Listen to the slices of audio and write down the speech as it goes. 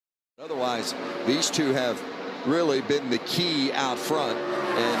Otherwise, these two have really been the key out front,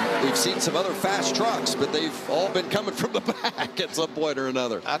 and we've seen some other fast trucks, but they've all been coming from the back at some point or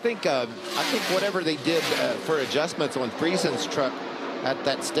another. I think whatever they did for adjustments on Friesen's truck at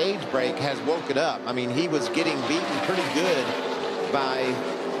that stage break has woke it up. I mean, he was getting beaten pretty good by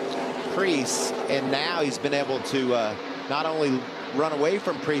Priest, and now he's been able to not only run away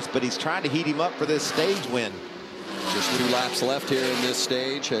from Priest, but he's trying to heat him up for this stage win. Just 2 laps left here in this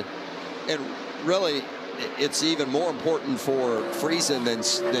stage, and really it's even more important for Friesen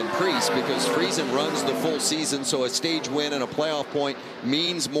than Priest, because Friesen runs the full season, so a stage win and a playoff point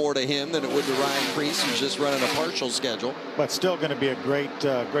means more to him than it would to Ryan Priest, who's just running a partial schedule. But still going to be a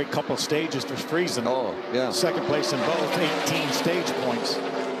great couple stages for Friesen. Oh, yeah. Second place in both, 18 stage points.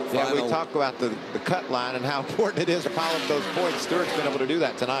 Yeah, we talk about the cut line and how important it is to pile up those points. Stewart's been able to do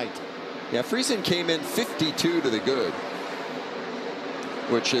that tonight. Yeah, Friesen came in 52 to the good,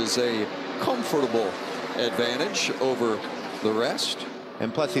 which is a comfortable advantage over the rest.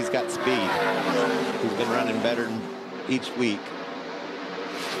 And plus he's got speed. He's been running better each week.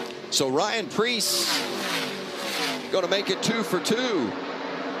 So Ryan Priest going to make it 2 for 2.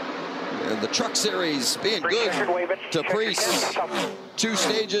 And the Truck Series being good to Priest. 2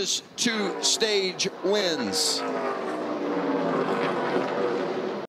 stages, 2 stage wins.